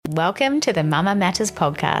Welcome to the Mama Matters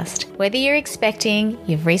podcast. Whether you're expecting,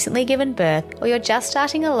 you've recently given birth, or you're just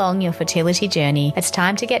starting along your fertility journey, it's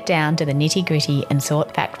time to get down to the nitty-gritty and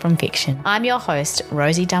sort fact from fiction. I'm your host,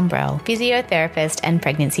 Rosie Dumbrell, physiotherapist and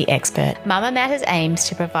pregnancy expert. Mama Matters aims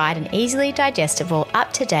to provide an easily digestible,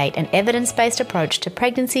 up-to-date and evidence-based approach to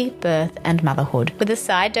pregnancy, birth and motherhood, with a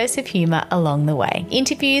side dose of humour along the way.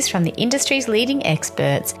 Interviews from the industry's leading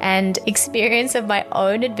experts and experience of my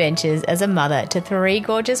own adventures as a mother to 3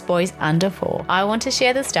 gorgeous boys under 4. I want to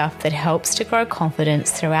share the stuff that helps to grow confidence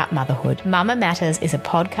throughout motherhood. Mama Matters is a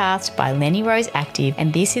podcast by Lenny Rose Active,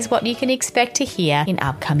 and this is what you can expect to hear in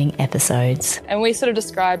upcoming episodes. And we sort of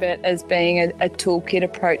describe it as being a toolkit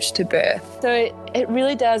approach to birth. So it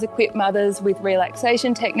really does equip mothers with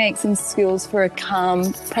relaxation techniques and skills for a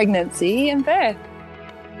calm pregnancy and birth.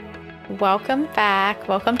 Welcome back.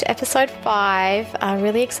 Welcome to episode 5. I'm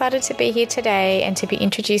really excited to be here today and to be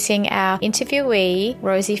introducing our interviewee,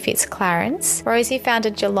 Rosie Fitzclarence. Rosie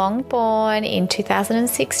founded Geelong Born in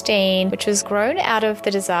 2016, which was grown out of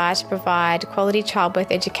the desire to provide quality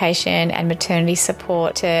childbirth education and maternity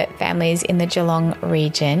support to families in the Geelong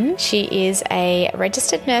region. She is a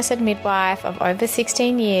registered nurse and midwife of over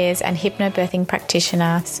 16 years and hypnobirthing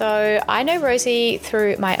practitioner. So I know Rosie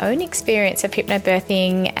through my own experience of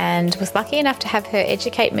hypnobirthing and was lucky enough to have her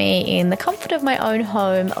educate me in the comfort of my own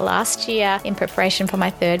home last year in preparation for my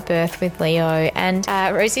 3rd birth with Leo. And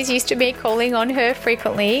Rosie's used to me calling on her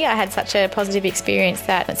frequently. I had such a positive experience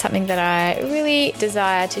that it's something that I really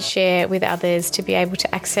desire to share with others, to be able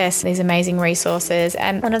to access these amazing resources.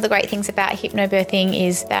 And one of the great things about hypnobirthing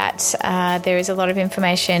is that there is a lot of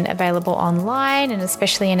information available online, and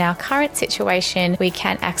especially in our current situation, we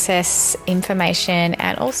can access information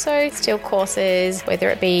and also still courses, whether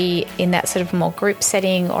it be in that sort of more group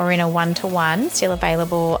setting or in a one-to-one, still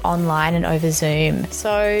available online and over Zoom.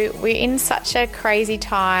 So we're in such a crazy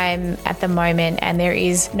time at the moment, and there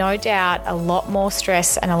is no doubt a lot more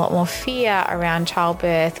stress and a lot more fear around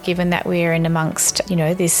childbirth, given that we're in amongst,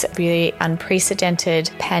 this really unprecedented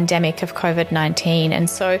pandemic of COVID-19. And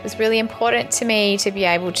so it was really important to me to be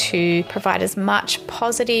able to provide as much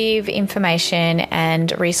positive information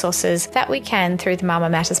and resources that we can through the Mama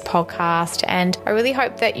Matters podcast. And I really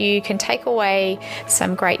hope that you can take away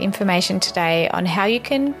some great information today on how you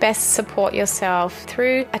can best support yourself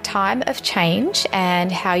through a time of change,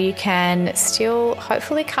 and how you can still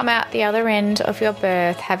hopefully come out the other end of your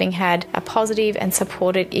birth having had a positive and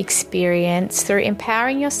supported experience through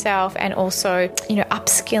empowering yourself and also,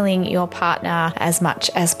 upskilling your partner as much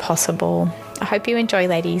as possible. I hope you enjoy,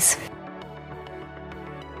 ladies.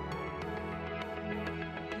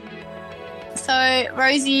 So,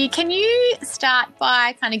 Rosie, can you start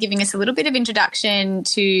by kind of giving us a little bit of introduction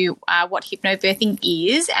to what hypnobirthing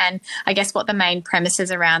is, and I guess what the main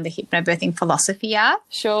premises around the hypnobirthing philosophy are?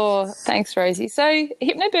 Sure. Thanks, Rosie. So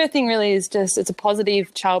hypnobirthing really is it's a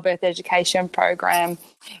positive childbirth education program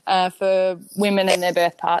for women and their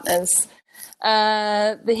birth partners.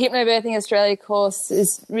 The Hypnobirthing Australia course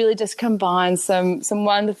is really just combines some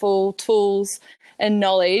wonderful tools and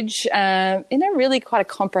knowledge in a really quite a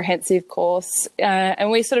comprehensive course.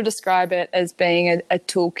 And we sort of describe it as being a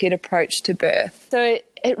toolkit approach to birth. So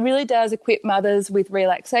it really does equip mothers with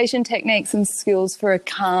relaxation techniques and skills for a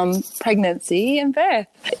calm pregnancy and birth.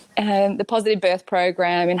 The Positive Birth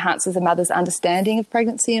Program enhances a mother's understanding of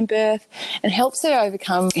pregnancy and birth and helps her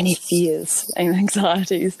overcome any fears and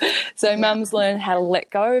anxieties. So mums learn how to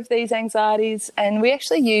let go of these anxieties, and we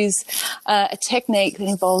actually use a technique that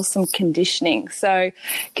involves some conditioning. So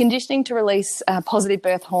conditioning to release positive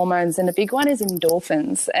birth hormones, and a big one is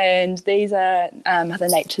endorphins, and these are Mother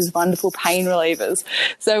Nature's wonderful pain relievers.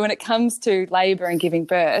 So when it comes to labour and giving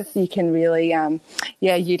birth, you can really,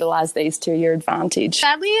 utilise these to your advantage.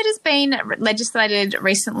 Sadly, it has been legislated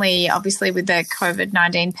recently, obviously with the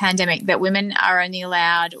COVID-19 pandemic, that women are only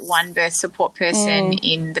allowed one birth support person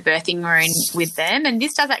in the birthing room with them. And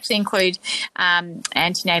this does actually include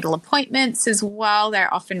antenatal appointments as well.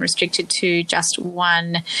 They're often restricted to just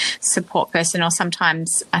one support person, or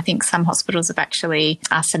sometimes I think some hospitals have actually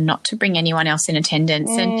asked them not to bring anyone else in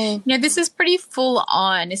attendance. And, this is pretty full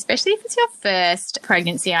on, especially if it's your first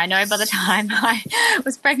pregnancy. I know by the time I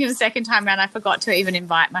was pregnant the second time around, I forgot to even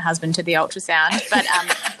invite my husband to the ultrasound. But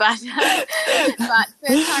first time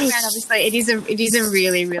around, obviously, it is a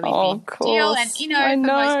really, really big deal. And, for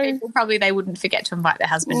most people, probably they wouldn't forget to invite their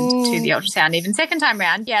husband to the ultrasound even second time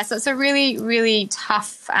round. Yeah, so it's a really, really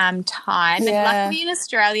tough time. And luckily in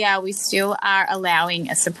Australia, we still are allowing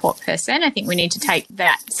a support person. I think we need to take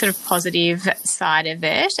that sort of positive side of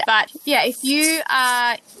it. But, yeah, if you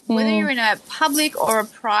are whether you're in a public or a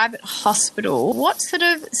private hospital, what sort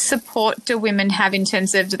of support do women have in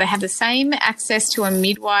terms of, do they have the same access to a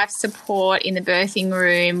midwife support in the birthing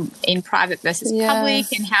room in private versus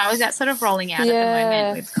public? And how is that sort of rolling out at the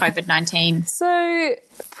moment with COVID-19? So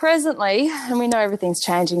presently, and we know everything's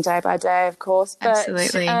changing day by day, of course, but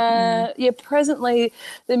absolutely. Presently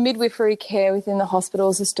the midwifery care within the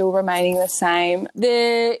hospitals is still remaining the same.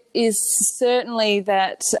 There is certainly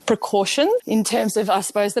that precaution in terms of, I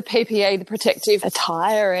suppose, the PPE, the protective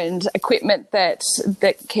attire and equipment that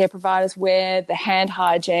care providers wear, the hand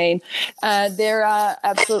hygiene. There are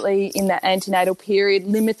absolutely, in that antenatal period,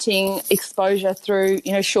 limiting exposure through,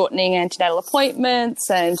 shortening antenatal appointments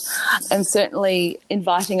and certainly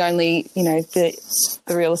inviting only, the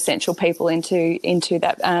real essential people into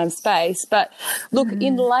that space. But look,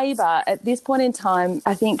 in labour, at this point in time,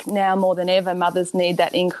 I think now more than ever, mothers need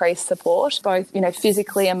that increased support, both,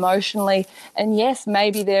 physically, emotionally, and yes,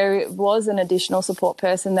 maybe there was an additional support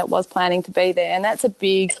person that was planning to be there, and that's a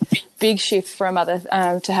big shift for a mother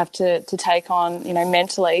to have to take on,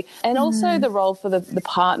 mentally, and also the role for the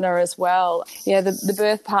partner as well. Yeah, the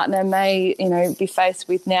birth partner may, be faced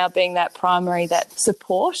with now being that primary, that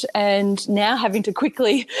support, and now having to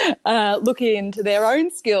quickly look into their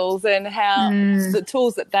own skills and how the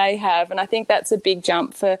tools that they have. And I think that's a big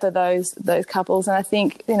jump for those couples. And I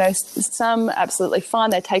think, some absolutely fine,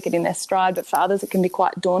 they take it in their stride, but for others it can be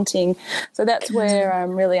quite daunting. So that's where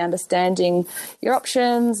I'm really understanding your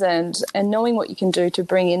options and knowing what you can do to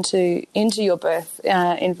bring into your birth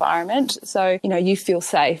environment, so you feel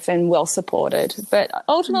safe and well supported. But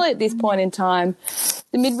ultimately, at this point in time,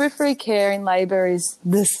 the midwifery care in labour is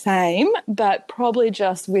the same, but probably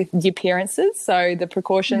just with the appearances. So the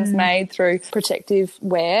precautions made through protective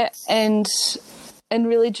wear and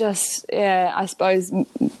really just, I suppose,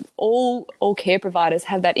 all care providers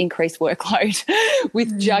have that increased workload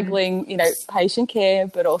with juggling, patient care,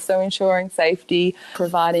 but also ensuring safety,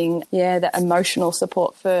 providing, that emotional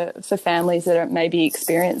support for families that are maybe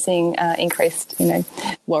experiencing increased,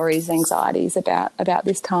 worries, anxieties about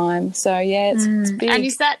this time. So, it's big. And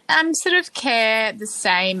is that sort of care the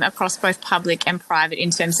same across both public and private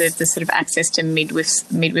in terms of the sort of access to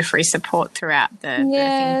midwifery support throughout the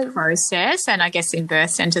birthing process, and I guess in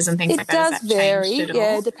birth centres and things like that? It does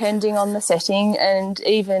vary, depending on the setting and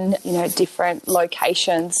even, different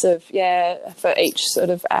locations of, for each sort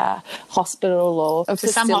of hospital or a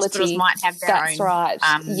facility. Some hospitals might have their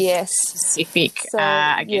own specific, so,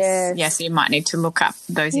 so you might need to look up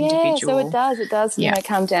those individual. So it does,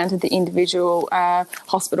 come down to the individual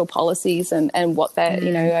hospital policies and what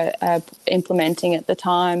they're, are implementing at the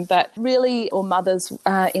time. But really, all mothers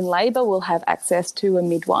in labour will have access to a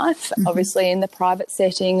midwife. Obviously, in the private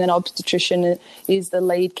setting, an obstetrician is the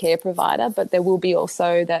lead care provider, but there will be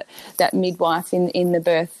also that midwife in the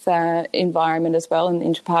birth environment as well, in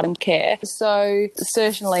intrapartum care. So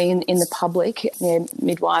certainly in the public,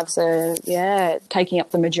 midwives are taking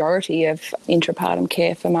up the majority of intrapartum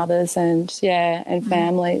care for mothers and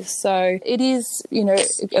families. So it is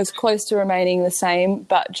as close to remaining the same,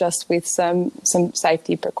 but just with some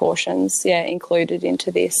safety precautions included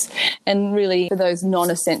into this, and really for those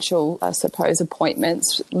non-essential, I suppose,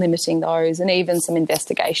 appointments, limiting those, and even some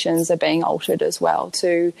investigations are being altered as well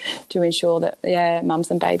to ensure that mums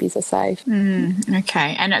and babies are safe.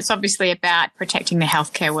 Okay, and it's obviously about protecting the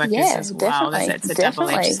healthcare workers as well. It's a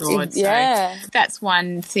double-edged sword. So that's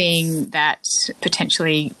one thing that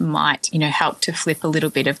potentially might help to flip a little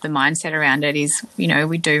bit of the mindset around it. Is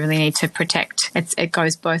we do really need to protect. It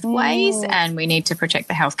goes both ways, and we need to protect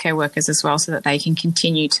the healthcare workers as well, so that they can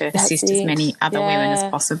continue to assist as many other women as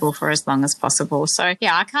possible for as long as possible. So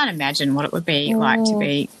I can't imagine what it would be like to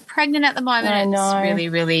be pregnant at the moment. It's really,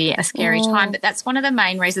 really a scary time. But that's one of the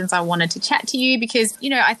main reasons I wanted to chat to you, because,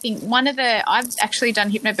 I think I've actually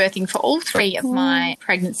done hypnobirthing for all three of my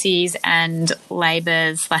pregnancies and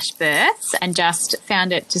labours/births, and just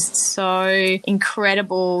found it just so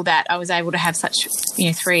incredible that I was able to have such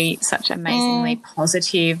amazingly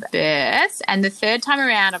positive births. And the third time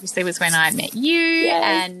around, obviously, was when I met you,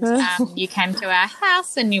 and you came to our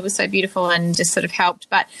house, and you were so beautiful and just sort of helped.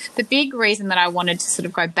 But the big reason that I wanted to sort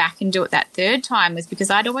of go back and do it that third time was because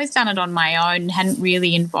I'd always done it on my own, hadn't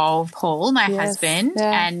really involved Paul, my husband,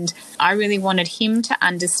 and I really wanted him to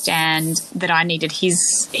understand that I needed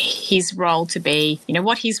his role to be,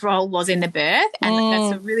 what his role was in the birth. And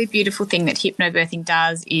that's a really beautiful thing that hypnobirthing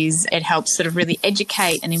does, is it helps sort of really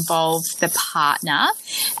educate and involve the partner.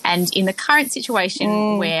 And in the current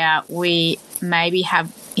situation where we maybe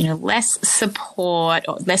have less support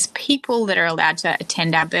or less people that are allowed to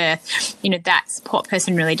attend our birth, that support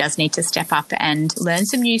person really does need to step up and learn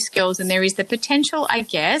some new skills. And there is the potential, I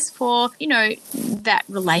guess, for, that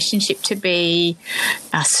relationship to be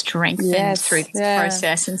strengthened through this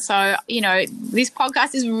process. And so, this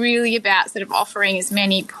podcast is really about sort of offering as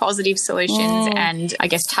many positive solutions and I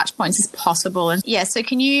guess touch points as possible. And so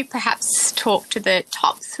can you perhaps talk to the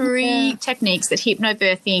top 3 techniques that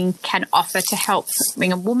hypnobirthing can offer to help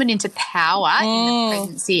bring a woman into power in the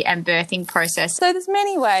pregnancy and birthing process? So there's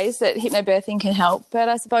many ways that hypnobirthing can help, but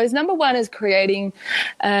I suppose number one is creating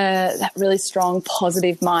that really strong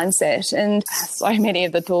positive mindset. And so many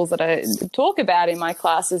of the tools that I talk about in my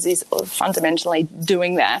classes is fundamentally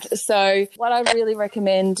doing that. So what I really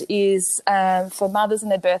recommend is for mothers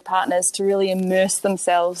and their birth partners to really immerse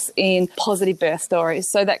themselves in positive birth stories.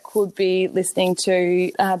 So that could be listening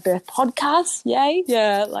to birth podcasts,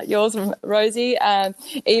 like yours, Rosie,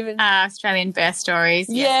 even Australian Birth Stories.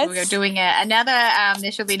 Yes, we're doing another.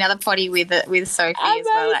 There should be another potty with Sophie as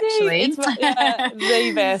well. Actually, it's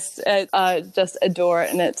the best. I just adore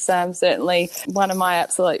it, and it's certainly one of my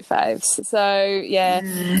absolute faves. So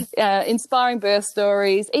inspiring birth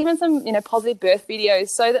stories, even some positive birth videos,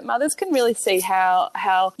 so that mothers can really see how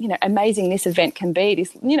amazing this event can be.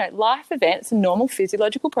 This life event, it's a normal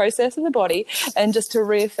physiological process of the body, and just to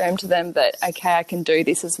reaffirm to them that okay, I can do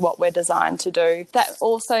this. Is what we're designed to do. That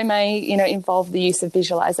also may involve the use of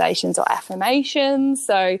visualizations or affirmations.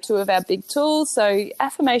 So 2 of our big tools. So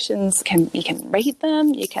affirmations you can read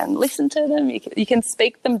them, you can listen to them, you can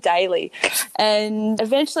speak them daily, and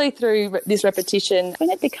eventually through this repetition,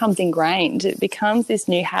 when it becomes ingrained, it becomes this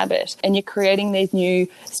new habit, and you're creating these new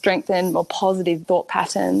strengthened, more positive thought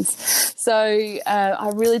patterns. So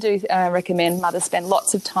I really do recommend mothers spend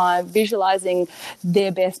lots of time visualizing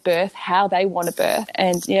their best birth, how they want to birth,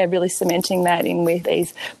 and really cementing that in with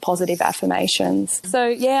these positive affirmations.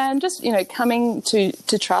 So and just coming to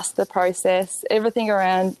trust the process. Everything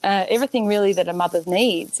around everything really that a mother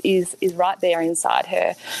needs is right there inside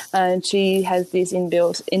her, and she has this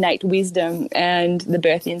inbuilt innate wisdom and the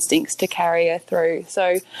birth instincts to carry her through.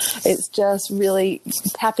 So it's just really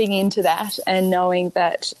tapping into that and knowing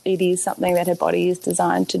that it is something that her body is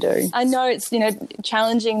designed to do. I know it's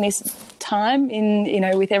challenging this time in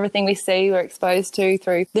with everything we see, we're exposed to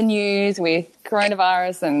through the news with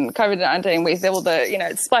coronavirus and COVID-19, with all the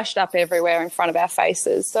it's splashed up everywhere in front of our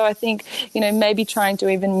faces. So I think maybe trying to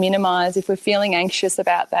even minimize, if we're feeling anxious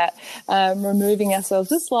about that, removing ourselves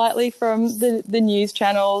just slightly from the news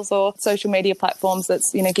channels or social media platforms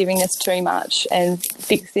that's giving us too much, and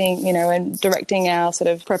fixing and directing our sort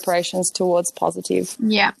of preparations towards positive.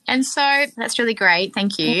 And so that's really great,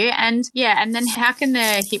 thank you. And then how can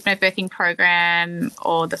the hypnobirthing program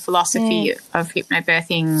or the philosophy of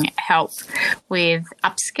hypnobirthing help with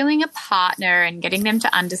upskilling a partner and getting them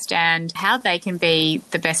to understand how they can be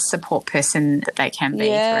the best support person that they can be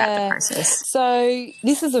throughout the process? So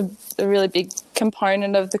this is a really big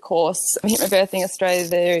component of the course. Hypnobirthing Australia,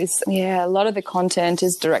 there is a lot of the content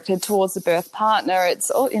is directed towards the birth partner. It's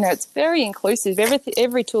all it's very inclusive.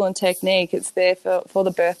 Every tool and technique, it's there for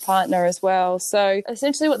the birth partner as well. So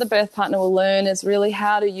essentially what the birth partner will learn is really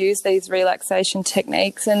how to use these relaxation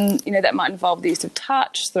techniques, and that might involve the use of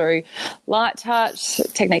touch through light touch, a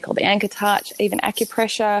technique called the anchor touch, even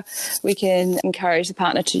acupressure. We can encourage the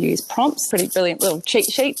partner to use prompts, pretty brilliant little cheat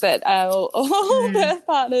sheet that all birth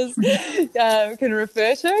partners can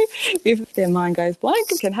refer to if their mind goes blank.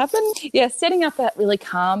 It can happen. Setting up that really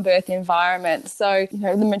calm birth environment. So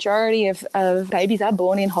the majority of babies are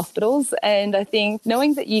born in hospitals, and I think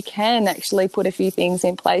knowing that you can actually put a few things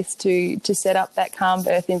in place to set up that calm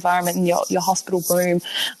birth environment in your hospital room.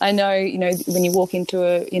 I know when you walk into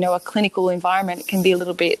a clinical environment, it can be a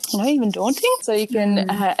little bit even daunting. So you can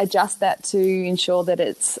adjust that to ensure that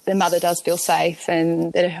the mother does feel safe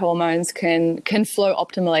and that her hormones can flow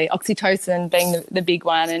optimally. Oxytocin being the big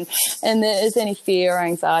one, and there's any fear or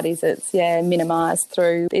anxieties that's minimised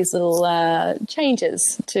through these little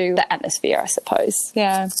changes to the atmosphere, I suppose.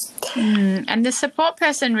 And the support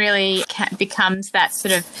person really becomes that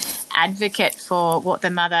sort of advocate for what the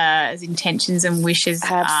mother's intentions and wishes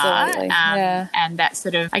are. And that's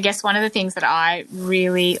sort of, I guess, one of the things that I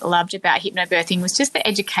really loved about hypnobirthing was just the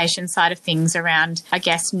education side of things around, I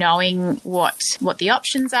guess, knowing what the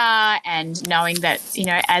options are, and knowing that,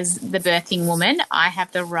 as the birthing woman, I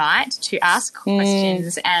have the right to ask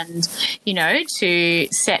questions and, to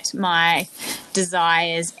set my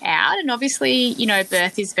desires out. And obviously,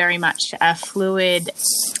 birth is very much a fluid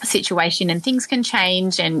situation, and things can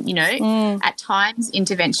change, and, at times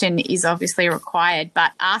intervention is obviously required,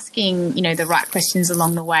 but asking, the right questions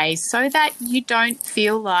along the way so that you don't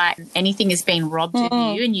feel like anything is being robbed of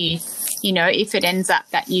you, and if it ends up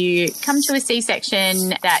that you come to a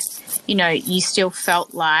C-section, that you still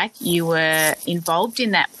felt like you were involved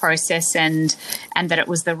in that process and that it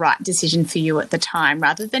was the right decision for you at the time,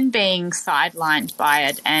 rather than being sidelined by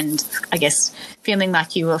it and, I guess, feeling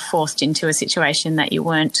like you were forced into a situation that you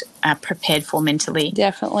weren't prepared for mentally.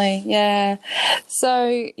 Definitely, yeah.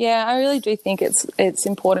 So, yeah, I really do think it's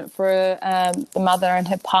important for the mother and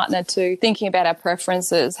her partner to thinking about our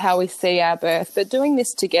preferences, how we see our birth, but doing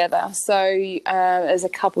this together. So as a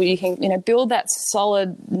couple, you can, build that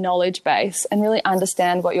solid knowledge base and really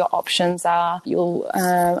understand what your options are. You'll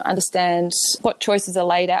understand what choices are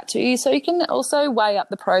laid out to you, so you can also weigh up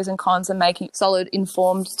the pros and cons and making solid,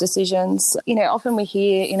 informed decisions. Often we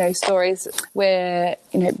hear, stories where,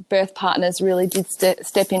 birth partners really did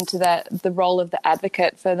step into the role of the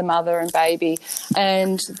advocate for the mother and baby,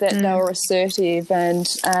 and that they were assertive and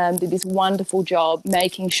did this wonderful job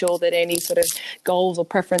making sure that any sort of goals or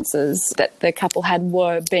preferences that the couple had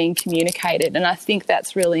were being communicated. And I think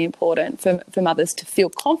that's really important for mothers to feel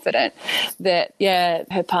confident that,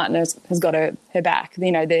 her partner has got her back.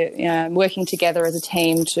 They're working together as a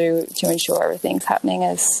team to ensure everything's happening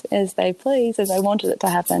as they please, as they wanted it to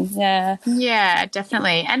happen. Yeah,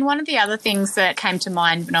 definitely. And one of the other things that came to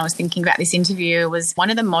mind when I was thinking about this interview was one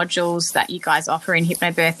of the modules that you guys offer in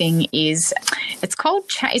hypnobirthing is called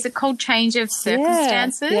Change of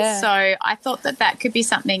Circumstances? Yeah. So I thought that could be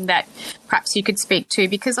something that perhaps you could speak to,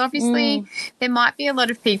 because obviously there might be a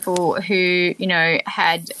lot of people who,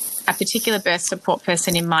 had a particular birth support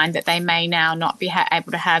person in mind that they may now not be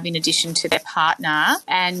able to have in addition to their partner.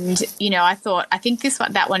 And, I think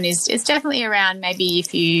that one is definitely around maybe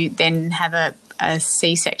if you then have a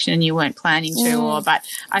C-section and you weren't planning to, but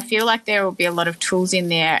I feel like there will be a lot of tools in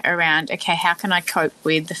there around, okay, how can I cope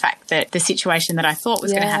with the fact that the situation that I thought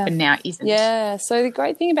was going to happen now isn't? Yeah, so the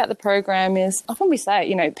great thing about the program is often we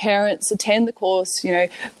say, parents attend the course,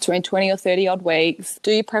 between 20 or 30 odd weeks,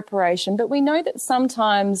 do your preparation, but we know that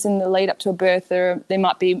sometimes in the lead up to a birth there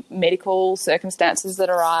might be medical circumstances that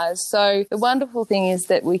arise. So the wonderful thing is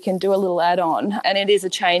that we can do a little add-on, and it is a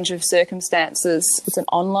change of circumstances. It's an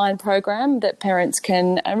online program that parents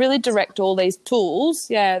can really direct all these tools,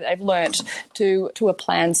 they've learnt to a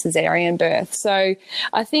planned caesarean birth. So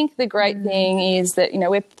I think the great thing is that,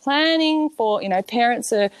 we're planning for,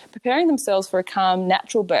 parents are preparing themselves for a calm,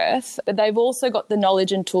 natural birth, but they've also got the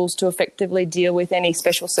knowledge and tools to effectively deal with any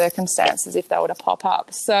special circumstances if they were to pop up.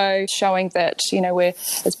 So showing that, we're,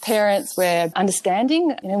 as parents, we're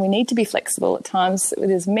understanding, we need to be flexible at times.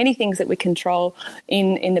 There's many things that we control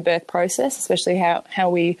in the birth process, especially how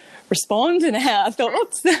we respond and our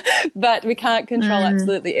thoughts, but we can't control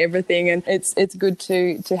absolutely everything, and it's good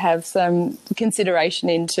to have some consideration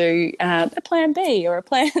into a plan B or a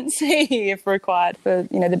plan C if required for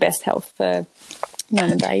the best health for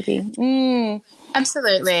mum and baby.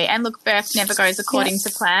 Absolutely. And look, birth never goes according to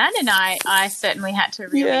plan. And I certainly had to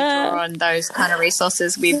really draw on those kind of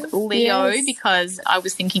resources with Leo because I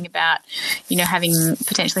was thinking about,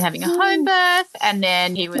 potentially having a home birth, and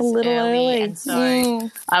then he was early. And so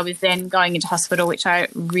I was then going into hospital, which I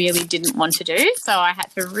really didn't want to do. So I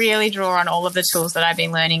had to really draw on all of the tools that I've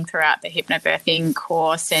been learning throughout the hypnobirthing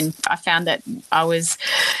course. And I found that I was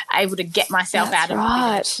able to get myself out of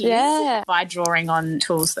the tears by drawing on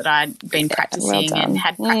tools that I'd been practicing and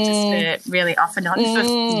had practiced for really off and on for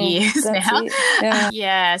years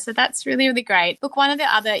now. So that's really, really great. Look, one of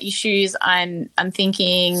the other issues I'm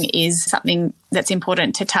thinking is something that's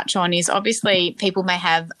important to touch on is obviously people may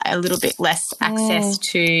have a little bit less access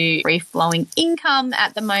to free-flowing income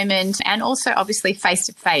at the moment, and also obviously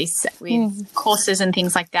face-to-face with courses and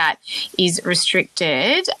things like that is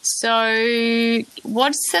restricted. So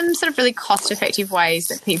what's some sort of really cost-effective ways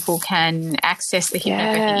that people can access the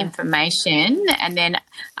hypnobirthing information? And then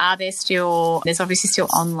there's obviously still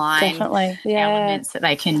online elements that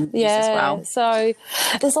they can use as well. So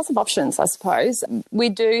there's lots of options, I suppose. We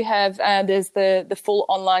do have, there's the full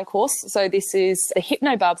online course. So this is a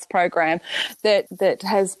Hypnobubs program that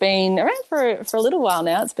has been around for a little while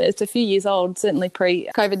now. It's a few years old, certainly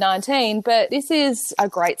pre-COVID-19, but this is a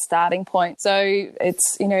great starting point. So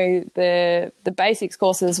it's, the basics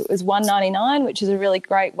course is $199, which is a really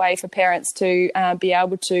great way for parents to be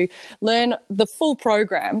able to learn the full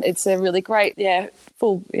program. It's a really great,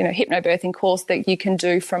 full, hypnobirthing course that you can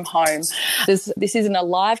do from home. This isn't a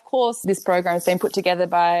live course. This program has been put together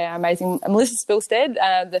by our amazing Melissa Melissa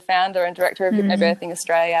Spilstead, the founder and director of Hypnobirthing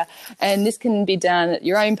Australia. And this can be done at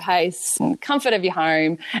your own pace and comfort of your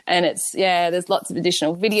home. And there's lots of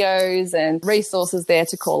additional videos and resources there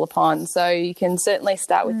to call upon. So you can certainly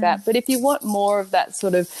start with that. But if you want more of that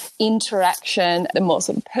sort of interaction, the more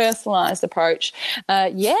sort of personalised approach,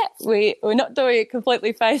 we're not doing it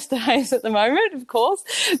completely face-to-face at the moment, of course.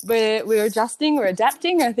 We're adjusting, we're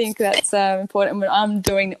adapting. I think that's important. I'm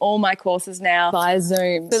doing all my courses now via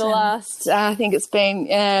Zoom. For the last, I think it's been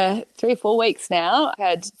 3 or 4 weeks now, I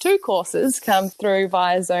had 2 courses come through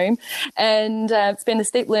via Zoom, and it's been a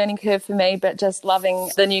steep learning curve for me, but just loving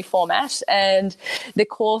the new format. And the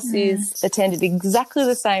course is attended exactly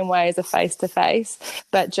the same way as a face-to-face,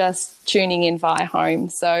 but just tuning in via home.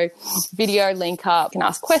 So video link up, you can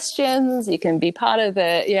ask questions, you can be part of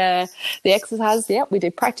the exercises. We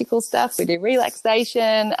do practical stuff, we do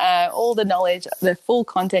relaxation, all the knowledge, the full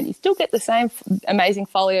content. You still get the same amazing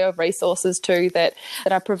folio of resources too that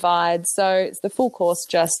I provide. So it's the full course,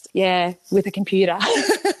 just with a computer.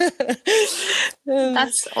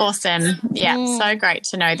 That's awesome. So great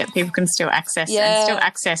to know that people can still access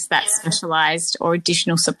that specialised or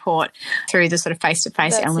additional support through the sort of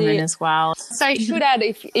face-to-face element as well. So I should add,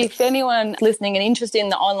 if anyone listening and interested in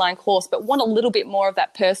the online course but want a little bit more of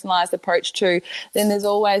that personalised approach too, then there's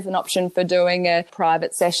always an option for doing a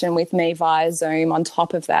private session with me via Zoom on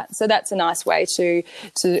top of that. So that's a nice way to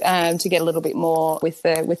get a little bit more with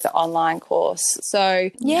the online course. So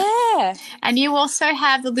and you also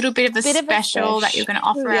have a little bit of a special that you're going to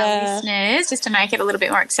offer our listeners just to make it a little bit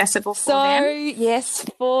more accessible for them. So yes,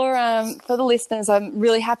 for the listeners, I'm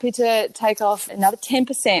really happy to take off another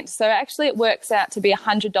 10%. So actually it works out to be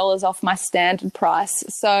 $100 off my standard price.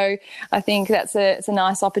 So I think it's a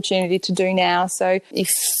nice opportunity to do now. So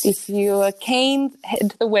if you're keen,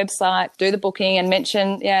 head to the website, do the booking and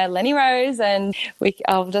mention Lenny Rose, and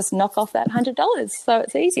I'll just knock off that $100. So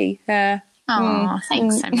it's easy. Thanks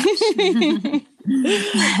so much.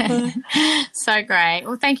 So great.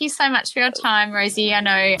 Well, thank you so much for your time, Rosie. I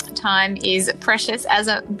know time is precious as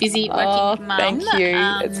a busy working mum. Thank you.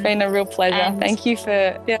 It's been a real pleasure. Thank you for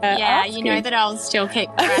asking. You know that I'll still keep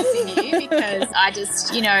harassing you because I just,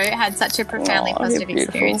 had such a profoundly positive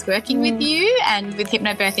experience working with you and with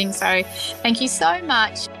hypnobirthing. So thank you so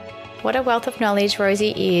much. What a wealth of knowledge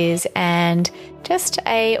Rosie is, and just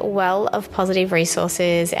a well of positive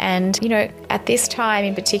resources. And, at this time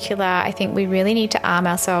in particular, I think we really need to arm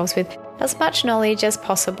ourselves with as much knowledge as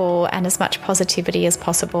possible and as much positivity as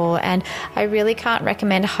possible. And I really can't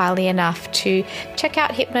recommend highly enough to check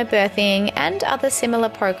out Hypnobirthing and other similar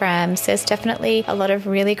programs. There's definitely a lot of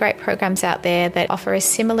really great programs out there that offer a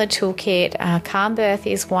similar toolkit. Calm Birth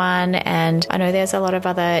is one, and I know there's a lot of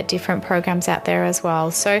other different programs out there as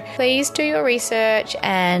well. So please do your research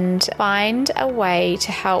and find a way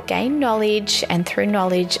to help gain knowledge, and through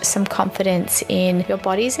knowledge, some confidence in your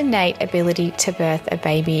body's innate ability to birth a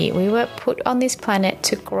baby. We were put on this planet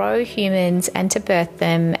to grow humans and to birth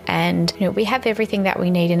them, and we have everything that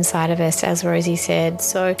we need inside of us, as Rosie said.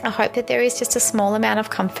 So I hope that there is just a small amount of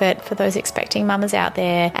comfort for those expecting mamas out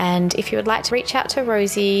there. And if you would like to reach out to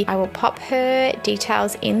Rosie, I will pop her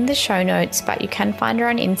details in the show notes, but you can find her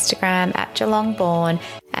on Instagram at GeelongBorn,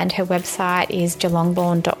 and her website is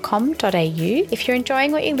geelongborn.com.au. If you're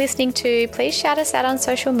enjoying what you're listening to, please shout us out on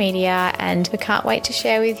social media, and we can't wait to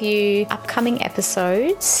share with you upcoming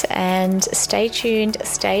episodes. And stay tuned,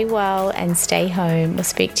 stay well, and stay home. We'll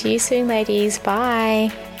speak to you soon, ladies.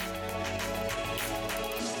 Bye.